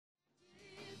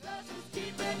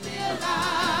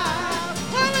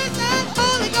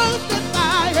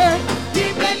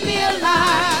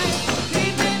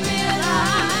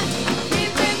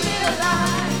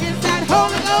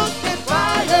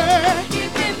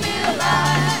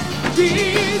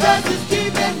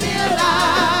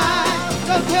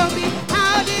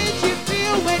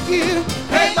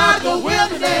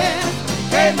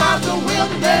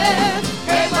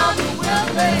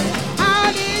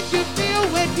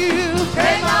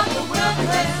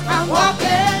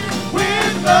walking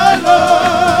with the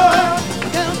Lord.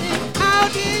 Tell me, how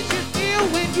did you feel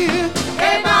when you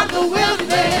came out the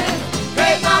wilderness?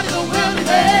 Came out the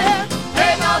wilderness.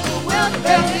 Came out the wilderness.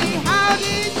 Tell me, how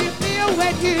did you feel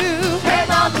when you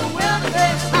came out the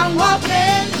wilderness? I'm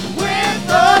walking with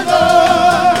the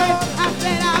Lord. I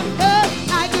said I felt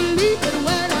like leaping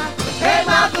when I came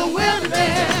out the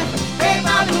wilderness. Came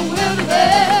out the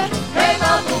wilderness. Came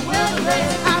out the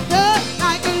wilderness. I felt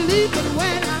like leaping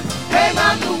when I came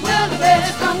out the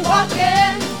wilderness. I'm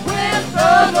walking with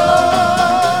the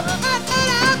Lord. I said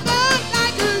I felt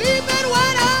like leaping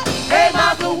when I came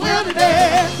out the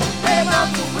wilderness. Came out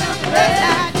the wilderness.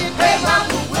 Came out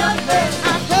the wilderness.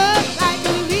 I felt like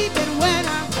leaping when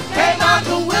I came out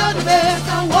the wilderness.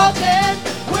 I'm walking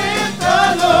with the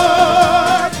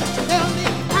Lord. Tell me,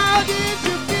 how did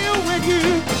you feel when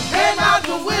you came out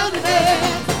the wilderness?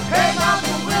 Came out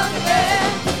the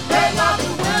wilderness. Came out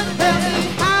the wilderness. Tell me,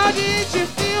 how did you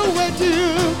feel when you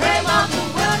came out the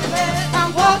wilderness?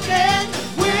 I'm walking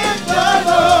with the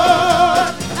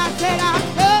Lord. I said I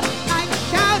felt like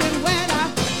shouting when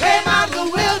I came out the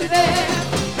wilderness.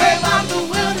 Came out the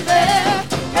wilderness.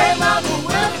 Came out the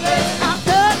wilderness. I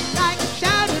felt like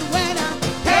shouting when I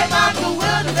came out the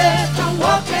wilderness. I'm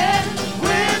walking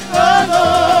with the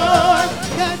Lord.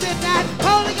 'Cause it's that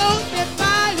Holy Ghost and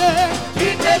fire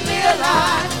keeping me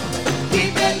alive.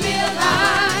 Keeping me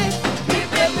alive.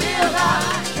 Keeping me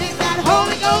alive. It's that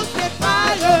Holy Ghost and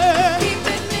fire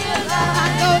keeping me alive. I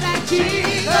know that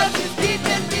Jesus is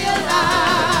keeping me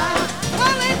alive.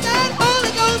 Well, it's that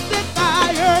Holy Ghost and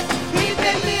fire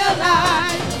keeping me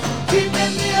alive.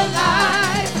 Keeping me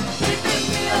alive. Keeping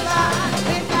me alive.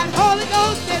 It's that Holy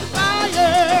Ghost and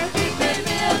fire keeping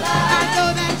me alive. I know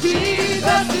that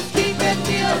Jesus is keeping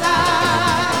me alive.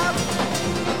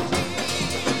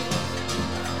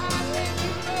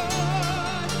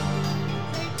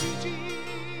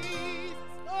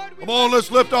 Come on, let's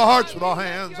lift our hearts with our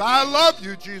hands. I love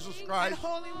you, Jesus Christ.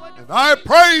 And I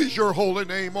praise your holy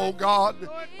name, O God.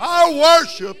 I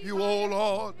worship you, O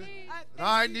Lord. And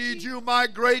I need you, my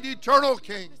great eternal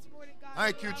King.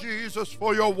 Thank you, Jesus,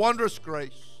 for your wondrous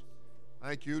grace.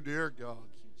 Thank you, dear God.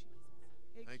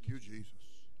 Thank you, Jesus.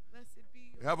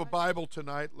 We have a Bible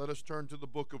tonight. Let us turn to the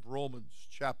book of Romans,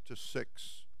 chapter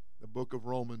 6. The book of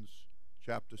Romans,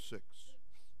 chapter 6.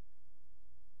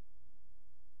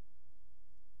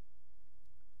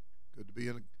 Good to be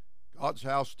in God's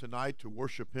house tonight to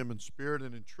worship him in spirit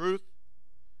and in truth,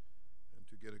 and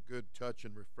to get a good touch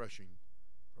and refreshing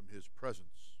from his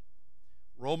presence.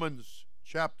 Romans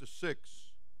chapter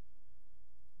 6,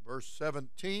 verse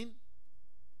 17.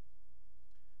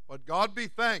 But God be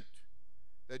thanked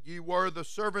that ye were the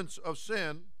servants of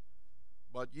sin,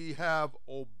 but ye have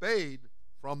obeyed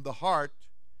from the heart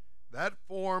that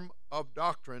form of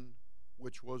doctrine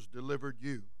which was delivered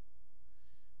you.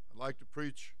 I'd like to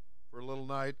preach for a little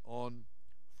night on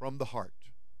from the heart.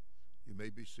 You may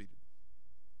be seated.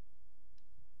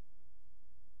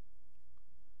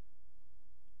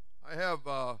 I have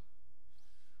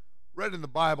read in the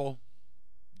Bible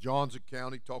John's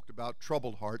account. He talked about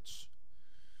troubled hearts,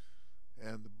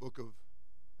 and the book of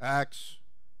Acts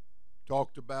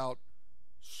talked about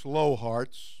slow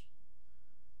hearts,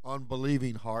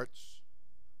 unbelieving hearts.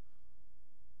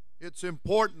 It's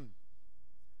important.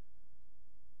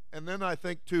 And then I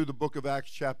think, too, the book of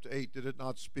Acts chapter 8, did it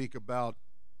not speak about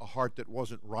a heart that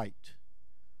wasn't right?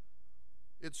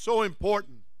 It's so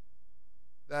important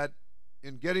that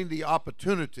in getting the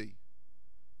opportunity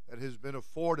that has been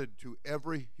afforded to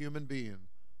every human being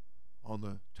on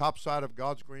the top side of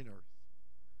God's green earth,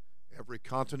 every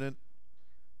continent,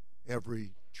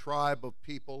 every tribe of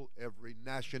people, every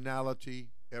nationality,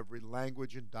 every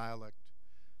language and dialect,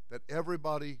 that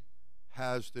everybody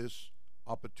has this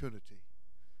opportunity.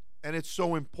 And it's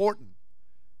so important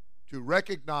to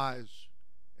recognize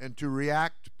and to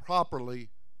react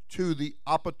properly to the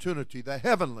opportunity, the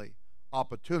heavenly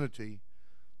opportunity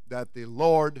that the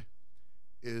Lord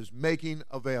is making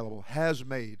available, has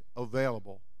made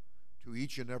available to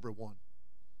each and every one.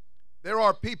 There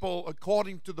are people,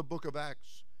 according to the book of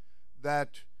Acts,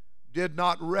 that did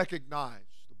not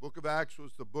recognize. The book of Acts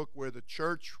was the book where the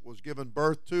church was given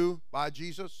birth to by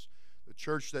Jesus, the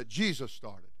church that Jesus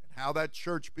started, and how that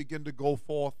church began to go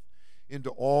forth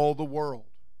into all the world.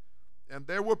 And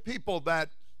there were people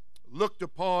that looked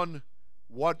upon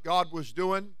what God was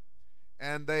doing,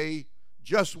 and they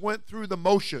just went through the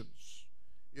motions.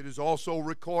 It is also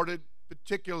recorded,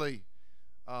 particularly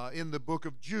in the book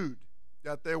of Jude,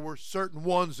 that there were certain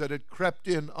ones that had crept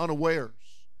in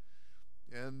unawares.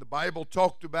 And the Bible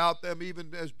talked about them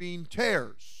even as being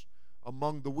tares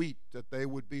among the wheat, that they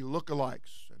would be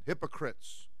lookalikes and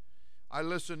hypocrites. I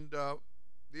listened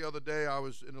the other day. I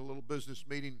was in a little business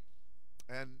meeting,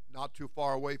 and not too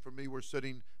far away from me were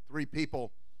sitting 3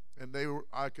 people, and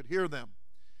I could hear them.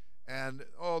 And,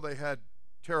 they had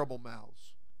terrible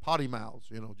mouths, potty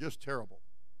mouths, just terrible.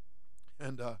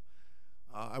 And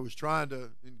I was trying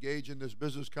to engage in this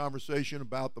business conversation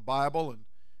about the Bible,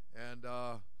 and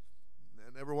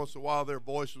every once in a while their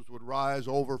voices would rise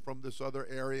over from this other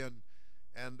area,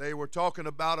 and they were talking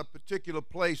about a particular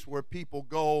place where people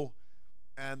go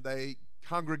and they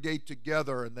congregate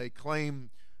together and they claim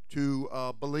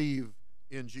to believe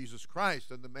in Jesus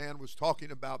Christ. And the man was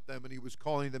talking about them, and he was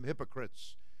calling them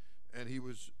hypocrites, and he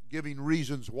was giving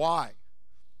reasons why.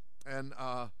 And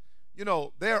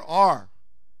there are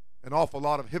an awful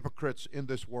lot of hypocrites in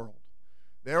this world.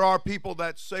 There are people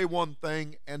that say one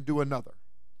thing and do another.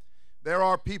 There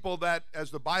are people that,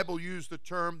 as the Bible used the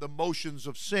term, the motions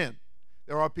of sin.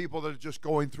 There are people that are just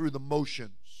going through the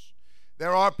motions.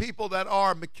 There are people that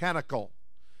are mechanical.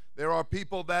 There are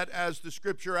people that, as the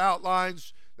Scripture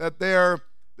outlines, that the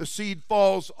seed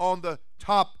falls on the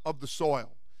top of the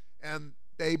soil, and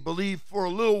they believe for a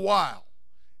little while,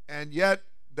 and yet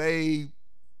they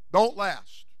don't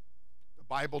last. The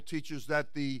Bible teaches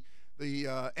that the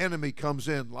enemy comes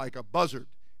in like a buzzard,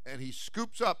 and he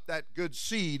scoops up that good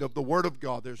seed of the Word of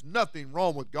God. There's nothing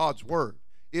wrong with God's Word.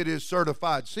 It is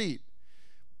certified seed,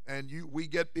 and we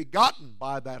get begotten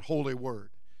by that holy Word.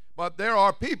 But there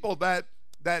are people that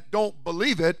don't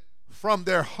believe it from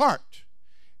their heart,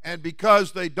 and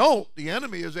because they don't, the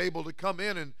enemy is able to come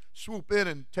in and swoop in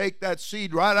and take that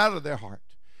seed right out of their heart.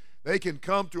 They can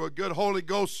come to a good Holy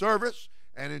Ghost service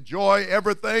and enjoy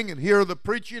everything and hear the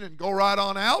preaching and go right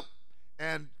on out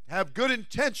and have good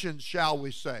intentions, shall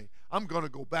we say. I'm going to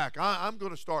go back. I'm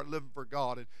going to start living for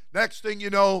God. And next thing you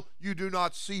know, you do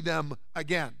not see them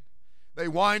again. They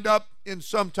wind up in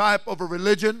some type of a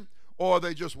religion, or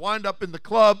they just wind up in the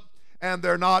club, and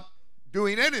they're not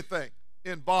doing anything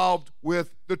involved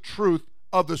with the truth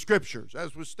of the Scriptures.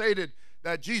 As was stated,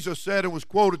 that Jesus said and was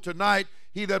quoted tonight,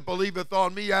 "He that believeth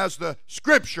on me, as the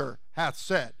Scripture hath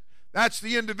said." That's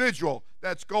the individual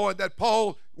that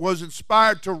Paul was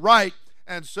inspired to write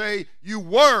and say, "You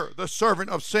were the servant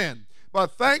of sin,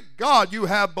 but thank God you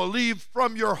have believed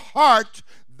from your heart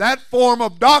that form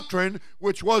of doctrine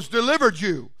which was delivered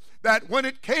you, that when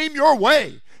it came your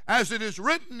way, as it is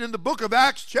written in the book of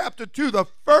Acts chapter 2, the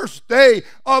first day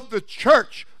of the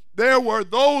church, there were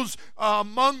those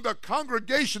among the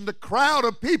congregation, the crowd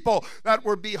of people that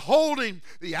were beholding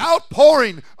the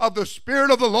outpouring of the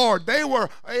Spirit of the Lord. They were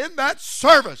in that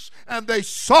service, and they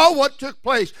saw what took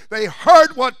place. They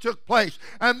heard what took place,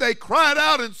 and they cried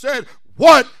out and said,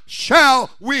 "What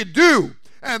shall we do?"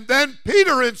 And then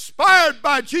Peter, inspired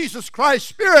by Jesus Christ's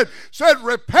Spirit, said,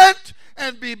 "Repent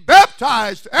and be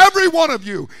baptized, every one of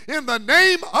you, in the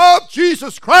name of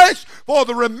Jesus Christ for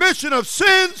the remission of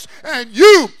sins, and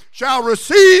you shall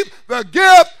receive the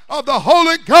gift of the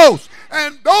Holy Ghost."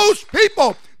 And those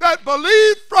people that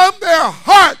believed from their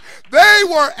heart, they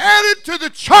were added to the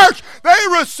church. They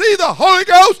received the Holy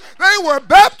Ghost. They were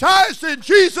baptized in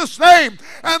Jesus' name.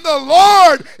 And the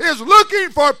Lord is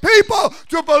looking for people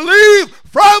to believe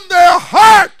from their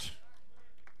heart.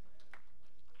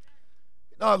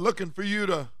 Not looking for you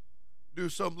to do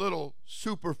some little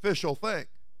superficial thing.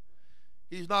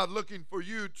 He's not looking for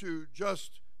you to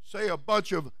just say a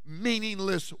bunch of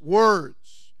meaningless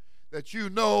words that you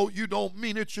know you don't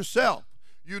mean it yourself.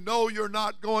 You know you're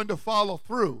not going to follow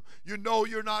through. You know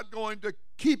you're not going to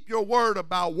keep your word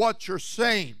about what you're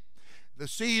saying. The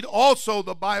seed also,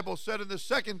 the Bible said in the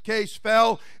second case,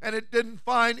 fell, and it didn't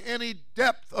find any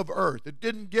depth of earth. It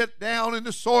didn't get down in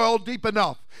the soil deep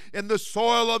enough. In the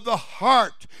soil of the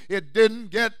heart, it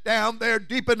didn't get down there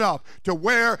deep enough to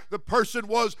where the person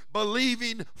was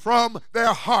believing from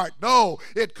their heart. No,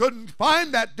 it couldn't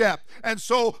find that depth. And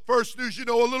so, first news you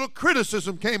know, a little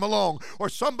criticism came along, or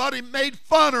somebody made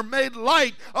fun or made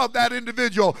light of that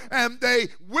individual, and they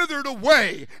withered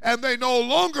away, and they no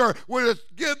longer would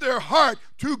give their heart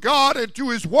to God and to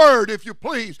His Word, if you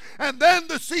please. And then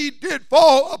the seed did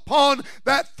fall upon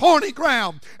that thorny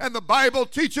ground, and the Bible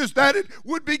teaches that it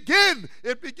began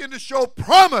to show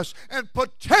promise and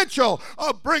potential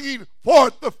of bringing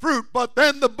forth the fruit. But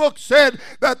then the book said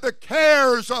that the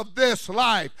cares of this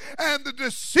life and the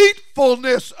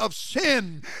deceitfulness of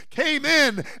sin came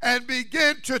in and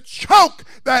began to choke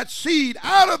that seed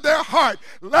out of their heart,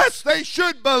 lest they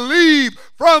should believe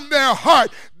from their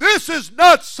heart. This is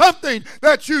not something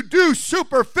that you do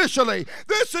superficially.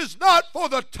 This is not for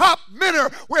the top minnow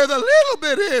where the little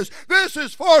bit is. This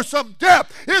is for some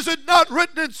depth. Is it not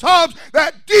written in Psalms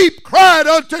that deep cried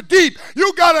unto deep?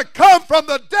 You got to come from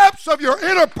the depths of your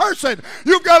inner person.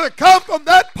 You've got to come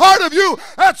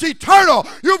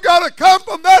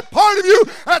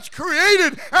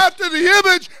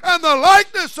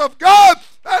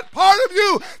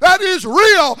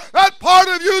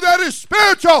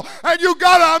spiritual, and you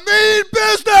got to mean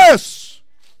business.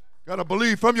 Got to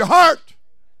believe from your heart.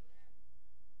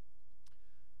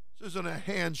 This isn't a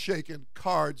handshaking,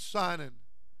 card signing.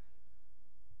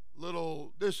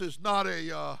 This is not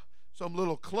some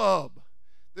little club.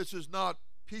 This is not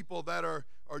people that are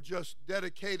just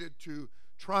dedicated to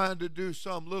trying to do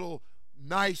some little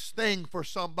nice thing for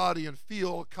somebody and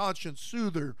feel a conscience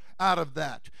soother out of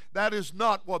that. That is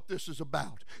not what this is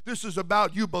about. This is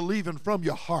about you believing from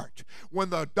your heart.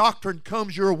 When the doctrine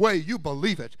comes your way, you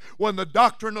believe it. When the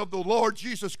doctrine of the Lord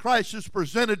Jesus Christ is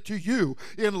presented to you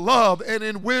in love and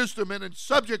in wisdom and in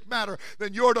subject matter,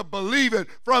 then you're to believe it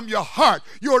from your heart.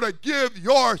 You're to give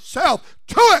yourself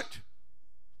to it.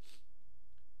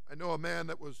 I know a man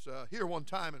that was here one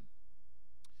time,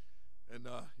 and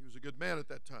he was a good man at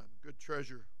that time. Good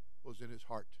treasure was in his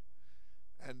heart.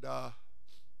 And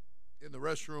in the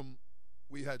restroom,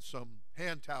 we had some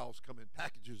hand towels come in,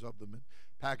 packages of them, and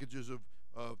packages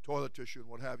of toilet tissue and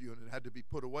what have you, and it had to be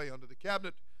put away under the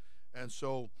cabinet. And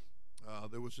so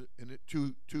there was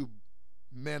two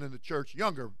men in the church,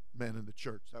 younger men in the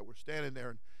church, that were standing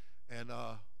there, and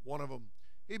one of them,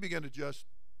 he began to just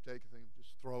take a thing,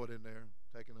 just throw it in there,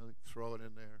 take another, throw it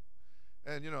in there.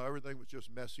 And, everything was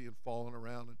just messy and falling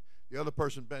around. And the other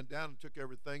person bent down and took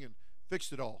everything and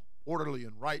fixed it all, orderly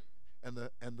and right. And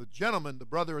the gentleman, the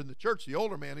brother in the church, the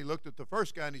older man, he looked at the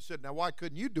first guy and he said, "Now, why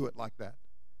couldn't you do it like that?"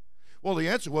 Well, the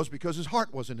answer was because his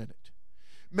heart wasn't in it.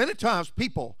 Many times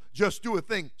people just do a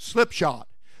thing slipshod,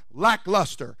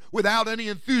 lackluster, without any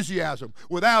enthusiasm,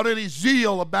 without any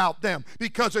zeal about them,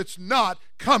 because it's not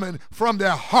coming from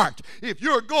their heart. If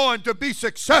you're going to be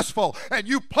successful and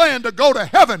you plan to go to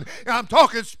heaven, and I'm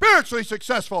talking spiritually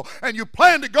successful, and you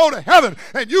plan to go to heaven,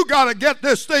 and you got to get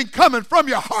this thing coming from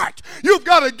your heart. You've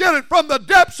got to get it from the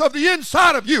depths of the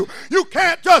inside of you. You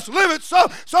can't just live it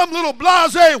some little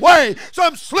blasé way,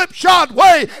 some slipshod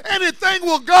way. Anything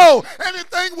will go,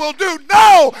 anything will do.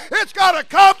 No, it's got to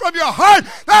come from your heart.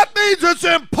 That means it's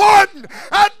important.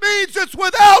 That means it's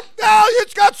without value.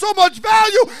 It's got so much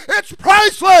value, it's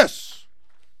priceless.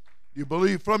 You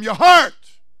believe from your heart.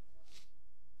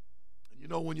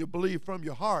 When you believe from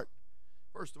your heart,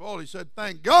 first of all, he said,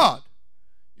 thank God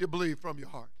you believe from your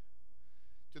heart.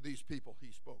 To these people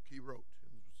he spoke, he wrote,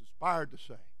 and was inspired to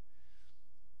say.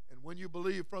 And when you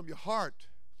believe from your heart,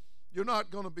 you're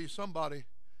not going to be somebody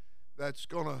that's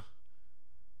going to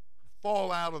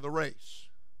fall out of the race,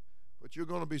 but you're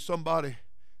going to be somebody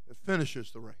that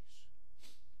finishes the race.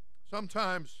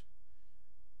 Sometimes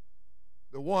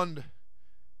the one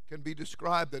can be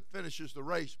described that finishes the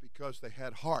race because they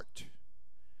had heart.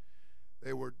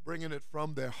 They were bringing it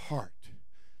from their heart.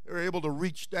 They were able to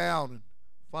reach down and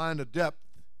find a depth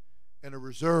and a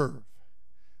reserve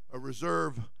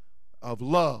of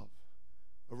love,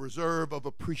 a reserve of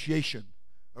appreciation,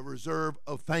 a reserve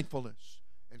of thankfulness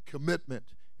and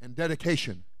commitment and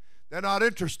dedication. They're not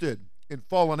interested in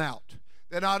falling out.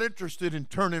 They're not interested in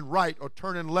turning right or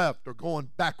turning left or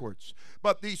going backwards.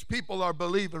 But these people are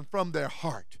believing from their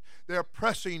heart. They're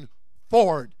pressing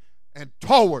forward and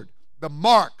toward the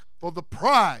mark for the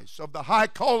prize of the high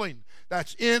calling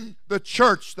that's in the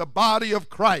church, the body of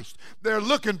Christ. They're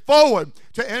looking forward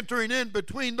to entering in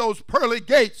between those pearly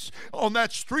gates on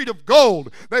that street of gold.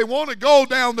 They want to go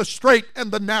down the straight and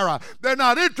the narrow. They're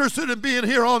not interested in being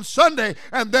here on Sunday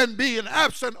and then being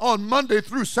absent on Monday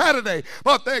through Saturday,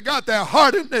 but they got their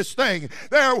heart in this thing.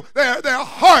 Their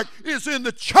heart is in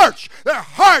the church. Their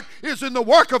heart is in the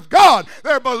work of God.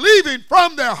 They're believing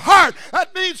from their heart.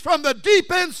 That means from the deep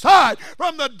inside,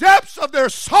 from the depths of their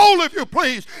soul, if you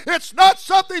please. It's not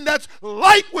something that's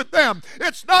light with them.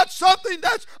 It's not something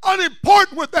that's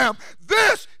unimportant with them.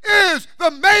 This is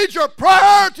the major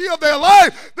priority of their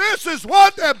life. This is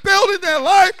what they're building their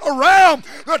life around.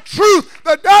 The truth,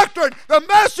 the doctrine, the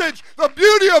message, the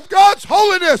beauty of God's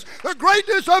holiness, the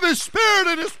greatness of His Spirit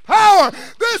and His power.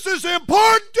 This is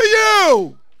important to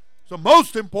you. It's the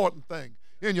most important thing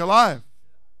in your life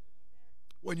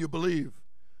when you believe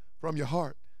from your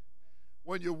heart.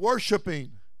 When you're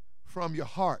worshiping from your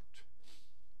heart.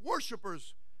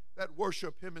 Worshipers that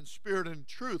worship Him in spirit and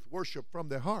truth worship from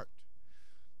their heart.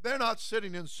 They're not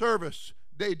sitting in service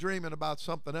daydreaming about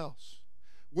something else,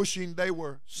 wishing they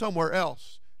were somewhere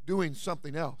else, doing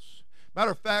something else.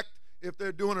 Matter of fact, if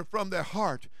they're doing it from their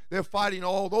heart, they're fighting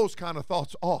all those kind of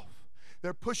thoughts off.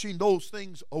 They're pushing those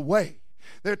things away.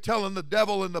 They're telling the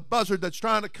devil and the buzzard that's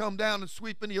trying to come down and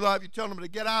sweep into your life, you're telling them to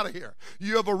get out of here.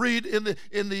 You ever read in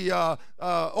the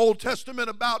Old Testament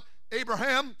about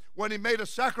Abraham when he made a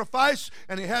sacrifice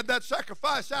and he had that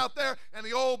sacrifice out there and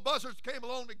the old buzzards came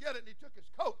along to get it and he took his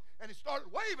coat and he started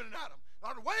waving it at him.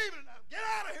 Get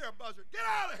out of here, buzzard. Get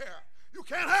out of here. You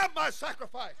can't have my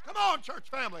sacrifice. Come on, church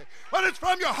family. When it's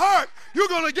from your heart, you're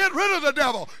going to get rid of the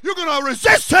devil. You're going to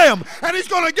resist him, and he's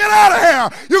going to get out of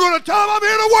here. You're going to tell him, I'm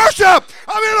here to worship.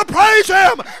 I'm here to praise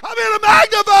him. I'm here to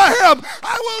magnify him.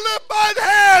 I will lift my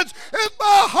hands in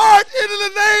my heart into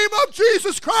the name of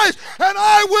Jesus Christ, and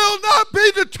I will not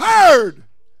be deterred.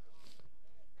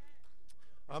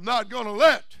 I'm not going to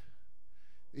let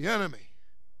the enemy,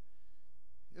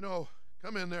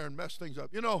 come in there and mess things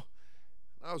up.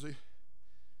 I was a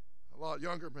lot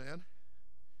younger man.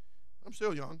 I'm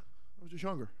still young. I was just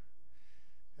younger.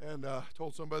 And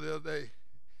told somebody the other day,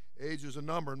 age is a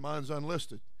number and mine's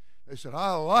unlisted. They said,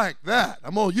 I like that.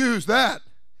 I'm going to use that.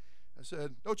 I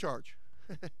said, no charge.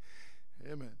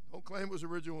 Amen. Don't claim it was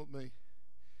original with me.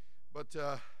 But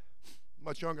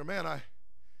much younger man, I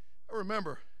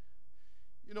remember,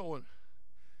 when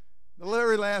the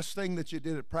very last thing that you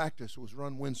did at practice was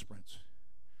run wind sprints.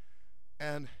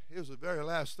 And it was the very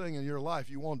last thing in your life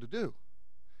you wanted to do.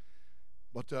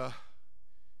 But I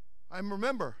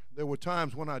remember there were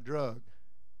times when I drug.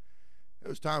 There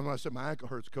was times when I said, my ankle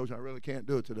hurts, Coach, and I really can't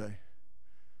do it today.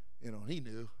 He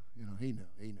knew. He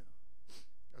knew.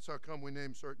 That's how come we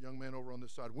named certain young man over on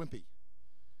this side Wimpy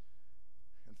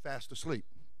and fast asleep.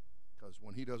 Because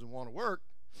when he doesn't want to work,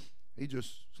 he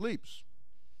just sleeps.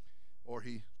 Or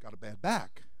he got a bad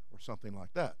back or something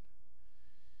like that.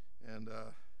 And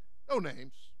no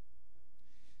names.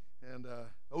 And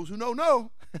those who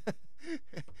know.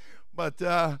 But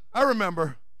I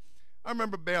remember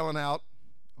bailing out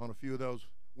on a few of those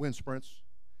wind sprints.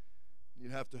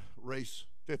 You'd have to race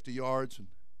 50 yards, and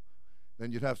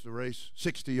then you'd have to race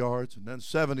 60 yards, and then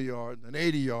 70 yards, and then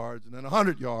 80 yards, and then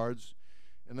 100 yards,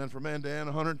 and then from end to end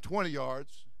 120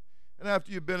 yards. And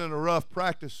after you've been in a rough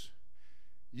practice,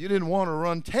 you didn't want to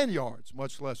run 10 yards,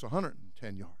 much less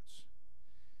 110 yards.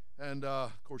 And,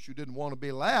 of course, you didn't want to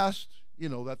be last.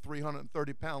 That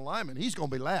 330-pound lineman, he's going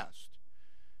to be last.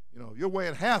 If you're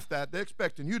weighing half that, they're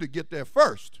expecting you to get there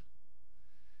first.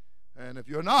 And if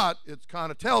you're not, it's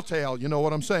kind of telltale, you know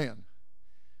what I'm saying.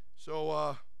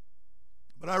 So,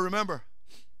 but I remember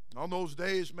on those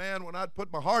days, man, when I'd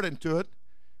put my heart into it,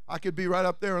 I could be right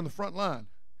up there in the front line.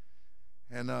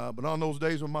 And but on those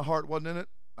days when my heart wasn't in it,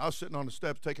 I was sitting on the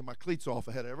steps taking my cleats off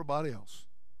ahead of everybody else.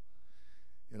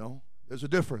 There's a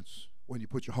difference when you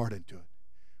put your heart into it,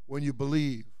 when you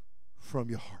believe from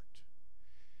your heart.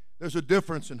 There's a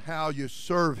difference in how you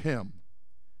serve him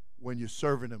when you're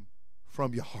serving him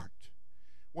from your heart.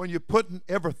 When you're putting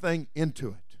everything into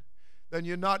it, then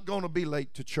you're not going to be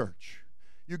late to church.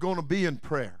 You're going to be in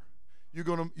prayer. You're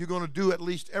going to do at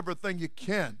least everything you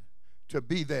can to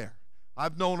be there.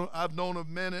 I've known of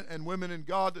men and women in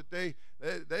God that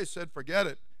they said, forget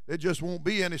it. There just won't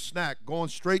be any snack, going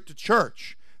straight to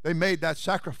church. They made that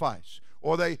sacrifice.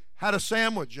 Or they had a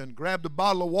sandwich and grabbed a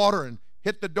bottle of water and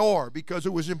hit the door because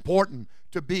it was important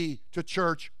to be to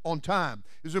church on time.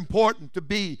 It was important to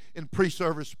be in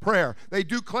pre-service prayer. They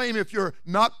do claim if you're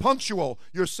not punctual,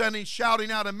 you're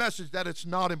shouting out a message that it's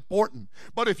not important.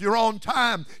 But if you're on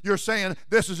time, you're saying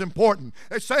this is important.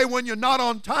 They say when you're not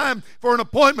on time for an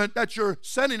appointment that you're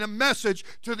sending a message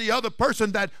to the other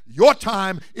person that your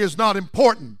time is not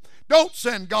important. Don't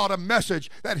send God a message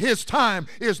that his time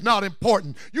is not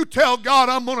important. You tell God,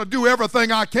 I'm going to do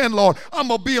everything I can, Lord. I'm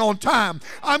going to be on time.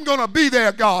 I'm going to be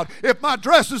there, God. If my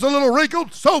dress is a little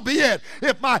wrinkled, so be it.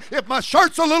 If my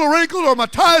shirt's a little wrinkled or my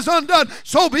tie's undone,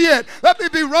 so be it. Let me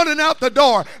be running out the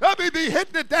door. Let me be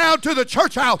hitting it down to the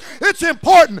church house. It's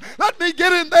important. Let me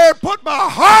get in there and put my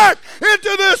heart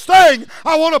into this thing.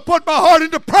 I want to put my heart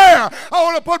into prayer. I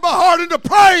want to put my heart into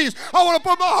praise. I want to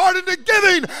put my heart into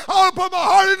giving. I want to put my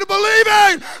heart into believing.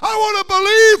 I want to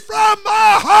believe from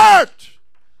my heart.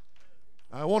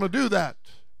 I want to do that.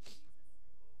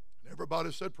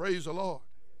 Everybody said, praise the Lord.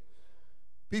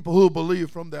 People who believe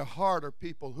from their heart are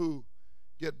people who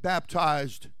get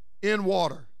baptized in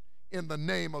water in the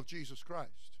name of Jesus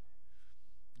Christ.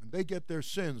 And they get their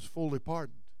sins fully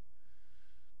pardoned.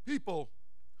 People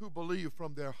who believe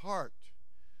from their heart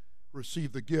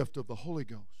receive the gift of the Holy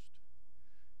Ghost.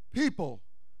 People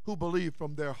who believe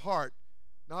from their heart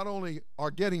not only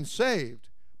are getting saved,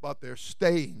 but they're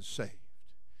staying saved.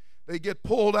 They get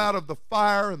pulled out of the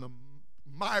fire and the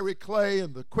miry clay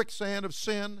and the quicksand of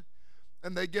sin,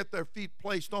 and they get their feet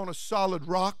placed on a solid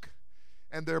rock,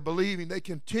 and they're believing. They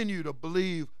continue to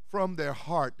believe from their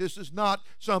heart. This is not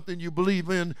something you believe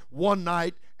in one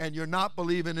night and you're not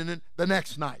believing in it the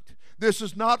next night. This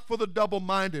is not for the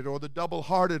double-minded or the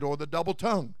double-hearted or the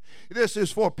double-tongued. This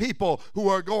is for people who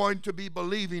are going to be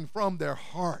believing from their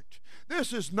heart.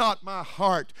 This is not my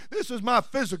heart. This is my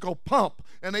physical pump.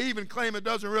 And they even claim it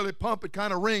doesn't really pump. It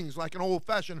kind of rings like an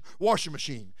old-fashioned washing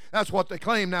machine. That's what they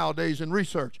claim nowadays in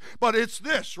research. But it's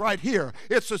this right here.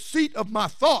 It's the seat of my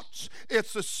thoughts.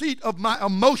 It's the seat of my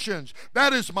emotions.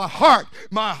 That is my heart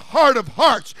of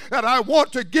hearts that I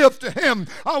want to give to Him.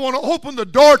 I want to open the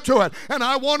door to it, and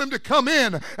I want Him to come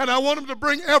in, and I want Him to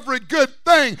bring every good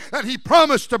thing that He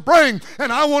promised to bring,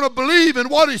 and I want to believe in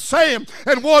what He's saying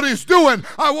and what He's doing.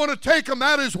 I want to take Him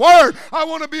at His word. I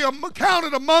want to be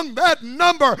counted among that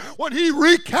number when He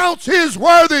recounts His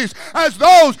worthies as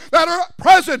those that are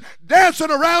present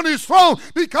dancing around His throne,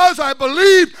 because I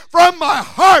believed from my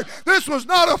heart. This was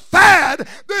not a fad.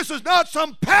 This is not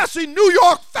some passing New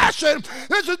York fashion.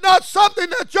 This is not something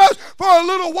that just for a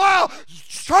little while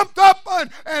trumped up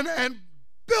and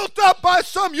built up by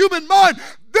some human mind.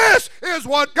 This is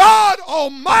what God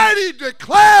Almighty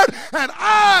declared, and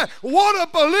I want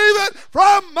to believe it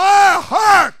from my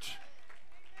heart.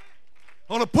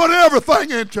 I want to put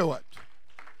everything into it.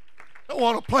 I don't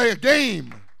want to play a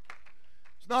game.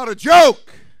 It's not a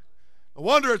joke. No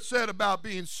wonder it said about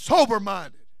being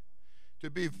sober-minded, to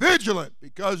be vigilant,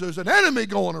 because there's an enemy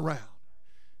going around,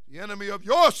 the enemy of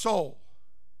your soul,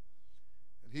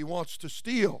 and he wants to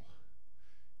steal.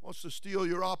 He wants to steal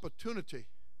your opportunity.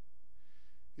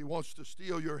 He wants to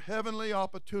steal your heavenly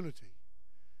opportunity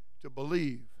to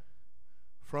believe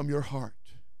from your heart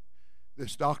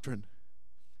this doctrine,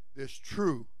 this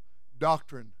true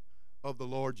doctrine of the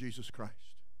Lord Jesus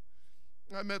Christ.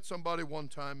 I met somebody one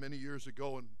time many years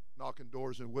ago and knocking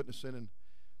doors and witnessing,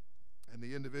 and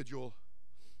the individual,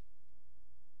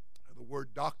 the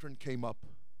word doctrine came up.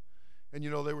 And you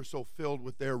know, they were so filled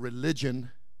with their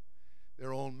religion,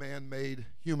 their own man-made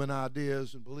human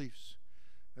ideas and beliefs,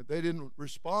 that they didn't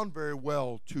respond very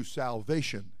well to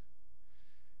salvation.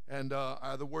 And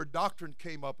the word doctrine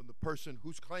came up, and the person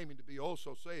who's claiming to be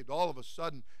also saved, all of a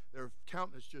sudden their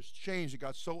countenance just changed. It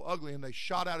got so ugly, and they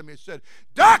shot at me and said,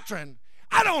 "Doctrine?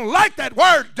 I don't like that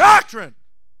word, doctrine."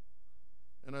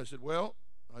 And I said, well,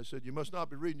 you must not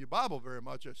be reading your Bible very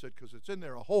much. I said, because it's in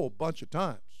there a whole bunch of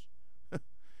times.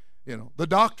 You know, the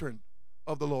doctrine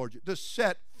of the Lord, the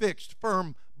set, fixed,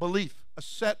 firm belief, a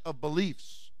set of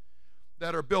beliefs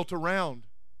that are built around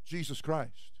Jesus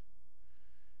Christ.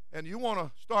 And you want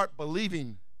to start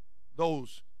believing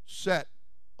those set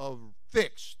of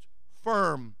fixed,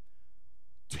 firm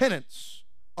tenets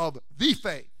of the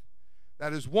faith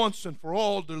that is once and for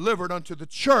all delivered unto the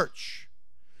church.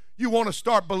 You want to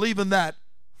start believing that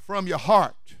from your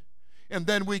heart. And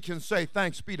then we can say,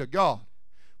 thanks be to God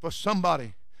for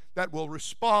somebody that will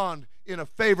respond in a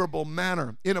favorable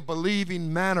manner, in a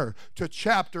believing manner to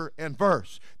chapter and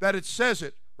verse. That it says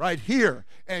it right here,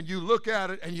 and you look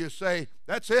at it and you say,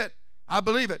 that's it. I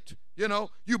believe it. You know,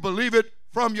 you believe it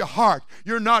from your heart.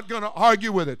 You're not going to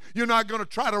argue with it. You're not going to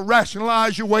try to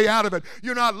rationalize your way out of it.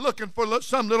 You're not looking for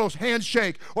some little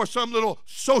handshake or some little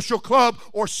social club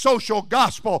or social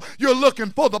gospel. You're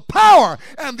looking for the power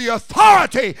and the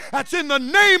authority that's in the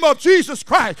name of Jesus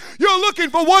Christ. You're looking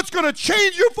for what's going to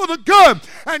change you for the good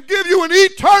and give you an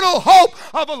eternal hope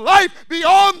of a life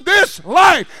beyond this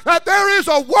life, that there is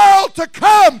a world to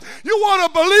come. You want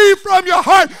to believe from your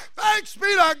heart. Thanks be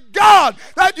to God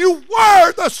that you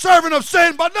were the servant of sin,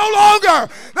 but no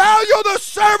longer. Now you're the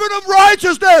servant of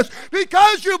righteousness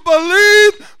because you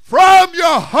believe from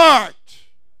your heart.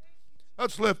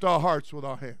 Let's lift our hearts with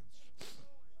our hands.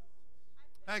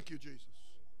 Thank you, Jesus.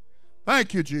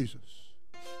 Thank you, Jesus.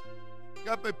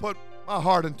 Let me put my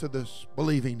heart into this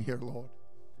believing here, Lord.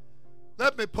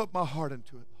 Let me put my heart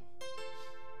into it, Lord.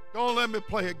 Don't let me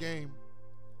play a game.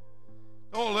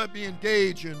 Don't let me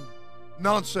engage in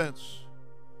nonsense.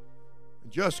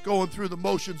 Just going through the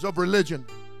motions of religion,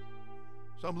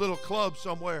 some little club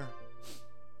somewhere.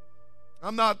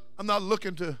 I'm not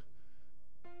looking to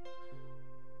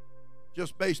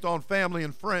just based on family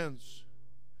and friends.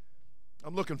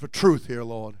 I'm looking for truth here,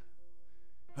 Lord.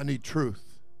 I need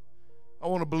truth. I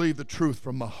want to believe the truth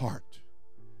from my heart.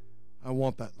 I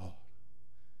want that, Lord.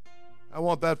 I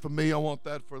want that for me. I want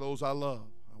that for those I love.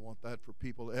 I want that for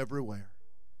people everywhere.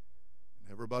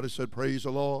 And everybody said, praise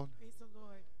the Lord.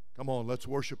 Come on, let's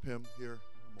worship Him here.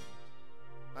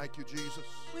 Thank you, Jesus.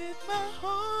 With my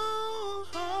whole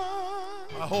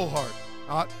heart. My whole heart,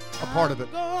 not a part of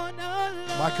it.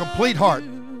 My complete heart.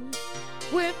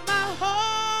 With my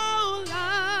whole life.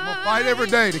 I'm going to fight every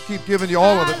day to keep giving you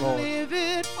all of it, Lord. I live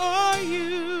it for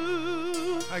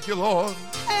you. Thank you, Lord.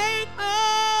 Take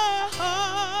my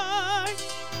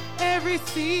heart, every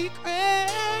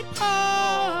secret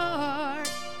part,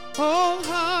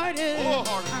 wholehearted.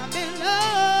 I'm in love.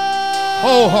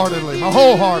 Wholeheartedly, my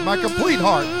whole heart, my complete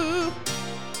heart.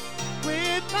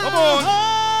 Come on.